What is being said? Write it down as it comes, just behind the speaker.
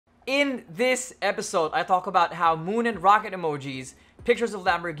In this episode, I talk about how moon and rocket emojis, pictures of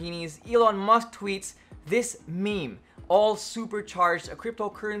Lamborghinis, Elon Musk tweets, this meme all supercharged a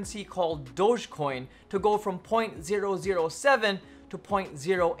cryptocurrency called Dogecoin to go from 0.007 to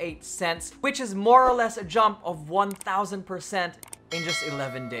 0.08 cents, which is more or less a jump of 1000% in just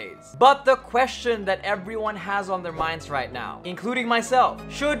 11 days. But the question that everyone has on their minds right now, including myself,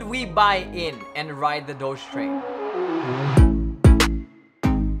 should we buy in and ride the Doge train?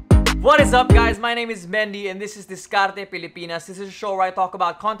 What is up, guys? My name is Mendy and this is Diskarte Pilipinas. This is a show where I talk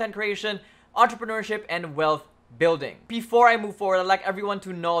about content creation, entrepreneurship, and wealth building. Before I move forward, I'd like everyone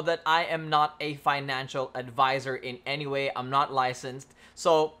to know that I am not a financial advisor in any way. I'm not licensed,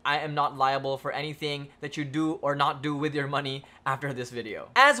 so I am not liable for anything that you do or not do with your money after this video.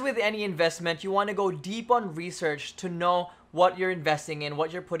 As with any investment, you want to go deep on research to know what you're investing in,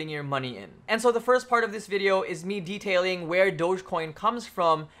 what you're putting your money in. And so the first part of this video is me detailing where Dogecoin comes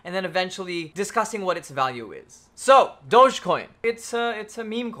from and then eventually discussing what its value is. So, Dogecoin. It's a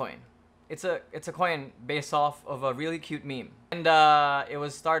meme coin. It's a coin based off of a really cute meme. And it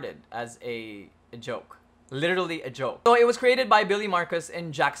was started as a joke. Literally a joke. So it was created by Billy Marcus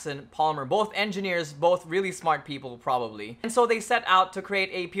and Jackson Palmer, both engineers, both really smart people probably. And so they set out to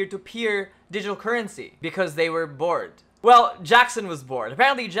create a peer-to-peer digital currency because they were bored. Well, Jackson was bored.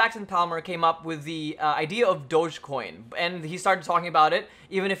 Apparently, Jackson Palmer came up with the idea of Dogecoin, and he started talking about it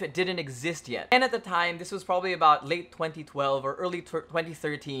even if it didn't exist yet. And at the time, this was probably about late 2012 or early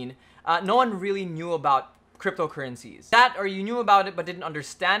 2013, no one really knew about cryptocurrencies. That, or you knew about it but didn't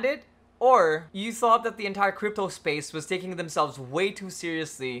understand it, or you thought that the entire crypto space was taking themselves way too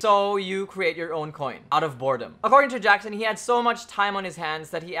seriously, so you create your own coin out of boredom. According to Jackson, he had so much time on his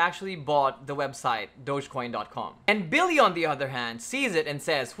hands that he actually bought the website dogecoin.com. And Billy, on the other hand, sees it and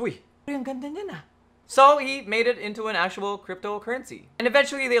says, "Huy, ang ganda niyan ah." So he made it into an actual cryptocurrency. And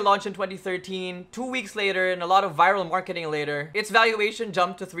eventually they launched in 2013. 2 weeks later and a lot of viral marketing later, its valuation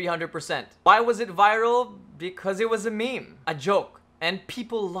jumped to 300%. Why was it viral? Because it was a meme, a joke. And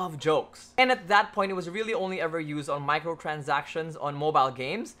people love jokes. And at that point, it was really only ever used on microtransactions on mobile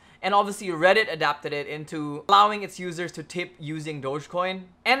games. And obviously, Reddit adapted it into allowing its users to tip using Dogecoin.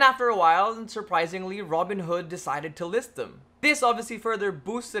 And after a while, and surprisingly, Robinhood decided to list them. This obviously further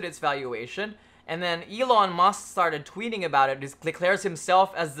boosted its valuation. And then Elon Musk started tweeting about it, declares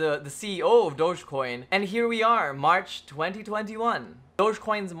himself as the CEO of Dogecoin. And here we are, March 2021.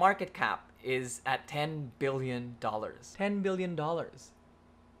 Dogecoin's market cap is at $10 billion. $10 billion.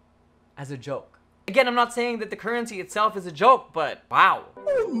 As a joke. Again, I'm not saying that the currency itself is a joke, but wow.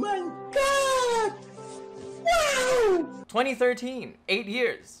 Oh my god! Wow! 2013, 8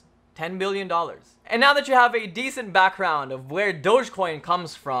 years, $10 billion. And now that you have a decent background of where Dogecoin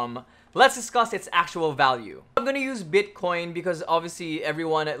comes from, let's discuss its actual value. I'm going to use Bitcoin because obviously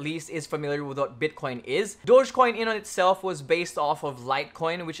everyone at least is familiar with what Bitcoin is. Dogecoin in on itself was based off of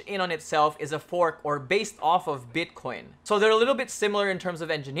Litecoin, which in on itself is a fork or based off of Bitcoin. So they're a little bit similar in terms of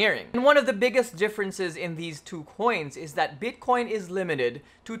engineering. And one of the biggest differences in these two coins is that Bitcoin is limited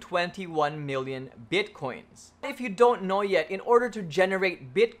to 21 million Bitcoins. If you don't know yet, in order to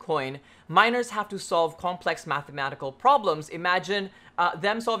generate Bitcoin, miners have to solve complex mathematical problems. Imagine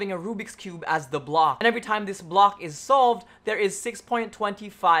them solving a Rubik's Cube as the block. And every time this block is solved, there is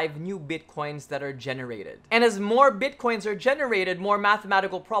 6.25 new Bitcoins that are generated. And as more Bitcoins are generated, more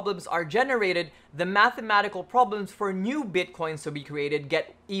mathematical problems are generated, the mathematical problems for new Bitcoins to be created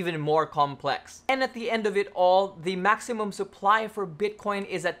get even more complex. And at the end of it all, the maximum supply for Bitcoin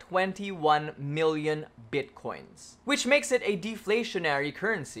is at 21 million Bitcoins, which makes it a deflationary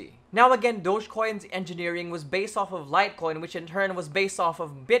currency. Now again, Dogecoin's engineering was based off of Litecoin, which in turn was based off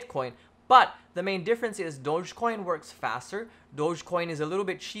of Bitcoin. But the main difference is Dogecoin works faster, Dogecoin is a little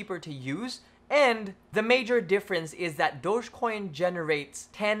bit cheaper to use, and the major difference is that Dogecoin generates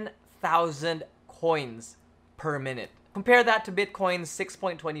 10,000 coins per minute. Compare that to Bitcoin's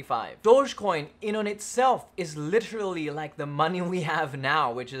 6.25. Dogecoin in on itself is literally like the money we have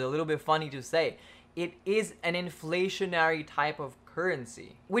now, which is a little bit funny to say. It is an inflationary type of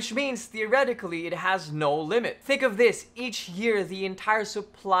currency, which means theoretically it has no limit. Think of this, each year the entire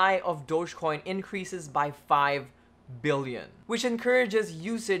supply of Dogecoin increases by 5 billion, which encourages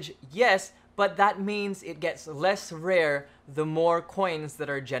usage, yes, but that means it gets less rare the more coins that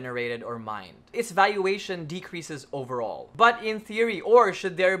are generated or mined. Its valuation decreases overall. But in theory, or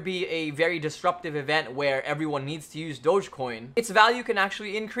should there be a very disruptive event where everyone needs to use Dogecoin, its value can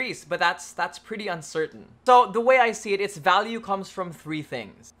actually increase, but that's pretty uncertain. So the way I see it, its value comes from three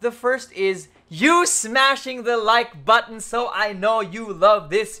things. The first is you smashing the like button so I know you love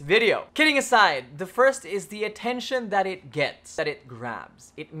this video. Kidding aside, the first is the attention that it gets, that it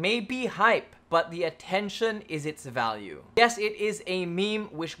grabs. It may be hype, but the attention is its value. Yes, it is a meme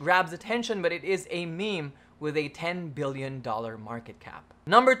which grabs attention, but it is a meme with a $10 billion market cap.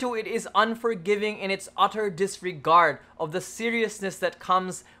 Number two, it is unforgiving in its utter disregard of the seriousness that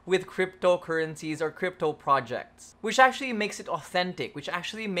comes with cryptocurrencies or crypto projects, which actually makes it authentic, which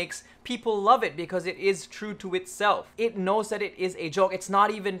actually makes people love it because it is true to itself. It knows that it is a joke. It's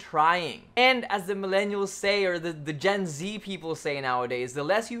not even trying. And as the millennials say, or the Gen Z people say nowadays, the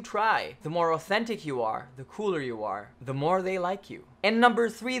less you try, the more authentic you are, the cooler you are, the more they like you. And number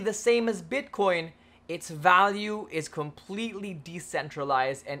three, the same as Bitcoin, its value is completely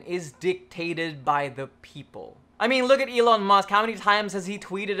decentralized and is dictated by the people. I mean, look at Elon Musk. How many times has he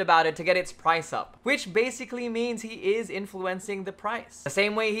tweeted about it to get its price up? Which basically means he is influencing the price. The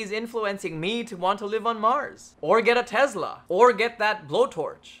same way he's influencing me to want to live on Mars, or get a Tesla, or get that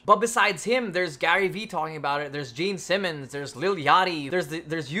blowtorch. But besides him, there's Gary Vee talking about it. There's Gene Simmons. There's Lil Yachty.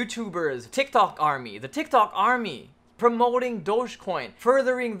 There's YouTubers. TikTok army. The TikTok army. Promoting Dogecoin,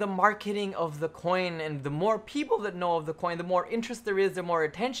 furthering the marketing of the coin, and the more people that know of the coin, the more interest there is, the more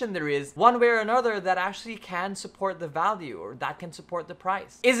attention there is, one way or another, that actually can support the value, or that can support the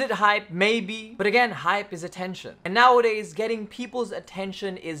price. Is it hype? Maybe. But again, hype is attention. And nowadays, getting people's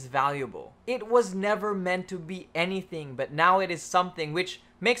attention is valuable. It was never meant to be anything, but now it is something which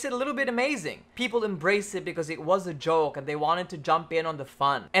makes it a little bit amazing. People embrace it because it was a joke and they wanted to jump in on the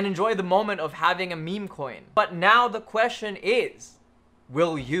fun and enjoy the moment of having a meme coin. But now the question is,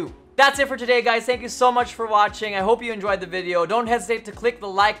 will you? That's it for today, guys. Thank you so much for watching. I hope you enjoyed the video. Don't hesitate to click the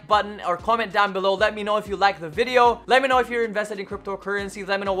like button or comment down below. Let me know if you like the video. Let me know if you're invested in cryptocurrencies.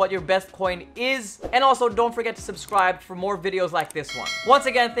 Let me know what your best coin is. And also, don't forget to subscribe for more videos like this one. Once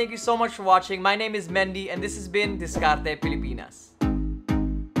again, thank you so much for watching. My name is Mendy, and this has been Diskarte Pilipinas.